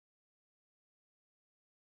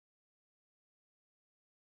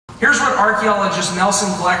Here's what archaeologist Nelson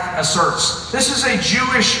Gleck asserts. This is a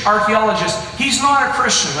Jewish archaeologist. He's not a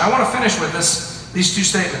Christian. I want to finish with these two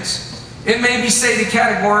statements. It may be stated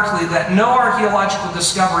categorically that no archaeological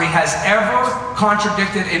discovery has ever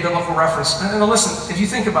contradicted a biblical reference. And listen, if you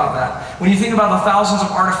think about that, when you think about the thousands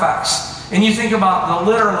of artifacts, and you think about the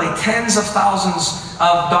literally tens of thousands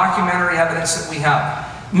of documentary evidence that we have,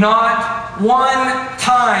 not one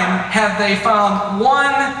time have they found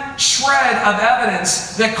one shred of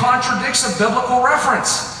evidence that contradicts a biblical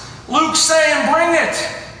reference. Luke's saying, bring it.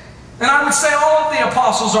 And I would say all of the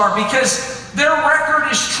apostles are, because their record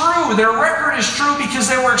is true. Their record is true because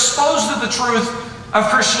they were exposed to the truth of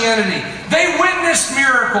Christianity. They witnessed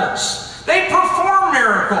miracles. They performed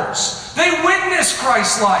miracles. They witnessed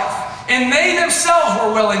Christ's life. And they themselves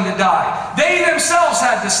were willing to die. They themselves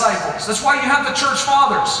had disciples. That's why you have the church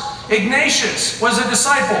fathers. Ignatius was a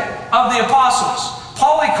disciple of the apostles.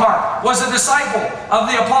 Polycarp was a disciple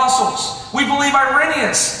of the apostles. We believe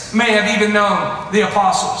Irenaeus may have even known the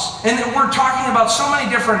apostles. And we're talking about so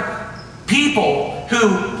many different people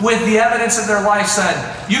who, with the evidence of their life, said,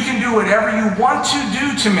 you can do whatever you want to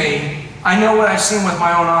do to me. I know what I've seen with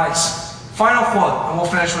my own eyes. Final quote, and we'll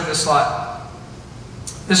finish with this thought.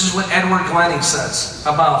 This is what Edward Glennie says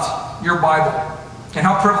about your Bible, and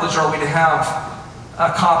how privileged are we to have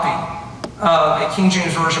a copy of a King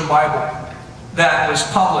James Version Bible that was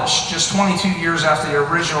published just 22 years after the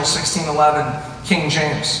original 1611 King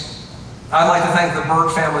James. I'd like to thank the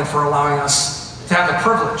Berg family for allowing us to have the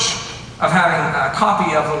privilege of having a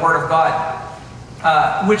copy of the Word of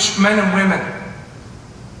God, which men and women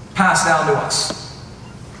pass down to us,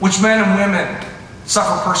 which men and women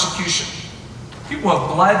suffer persecution. People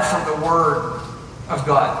have bled for the Word of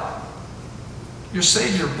God. Your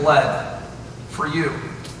Savior bled for you.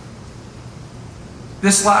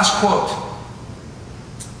 This last quote,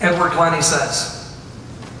 Edward Glennie says,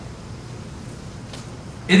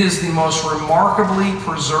 "It is the most remarkably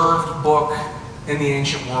preserved book in the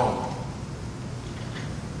ancient world."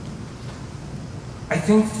 I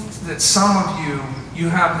think that some of you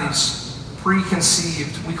have these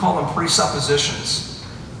preconceived, we call them presuppositions,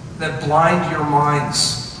 that blind your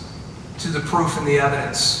minds to the proof and the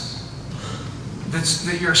evidence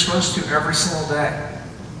that you're exposed to every single day.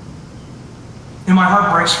 And my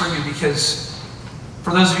heart breaks for you, because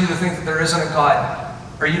for those of you that think that there isn't a God,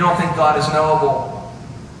 or you don't think God is knowable,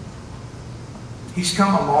 He's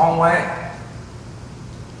come a long way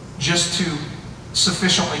just to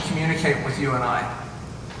sufficiently communicate with you and I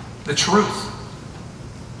the truth.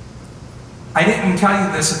 I didn't tell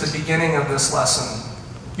you this at the beginning of this lesson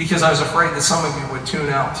because I was afraid that some of you would tune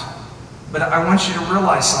out. But I want you to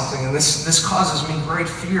realize something, and this causes me great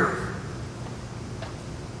fear.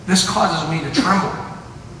 This causes me to tremble.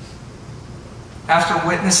 After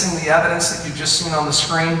witnessing the evidence that you've just seen on the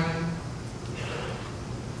screen,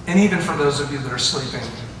 and even for those of you that are sleeping,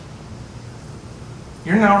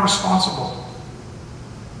 you're now responsible.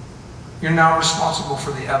 You're now responsible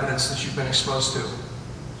for the evidence that you've been exposed to.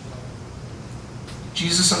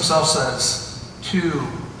 Jesus Himself says, "To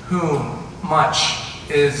whom much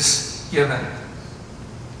is given,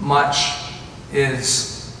 much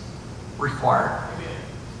is required."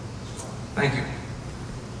 Thank you.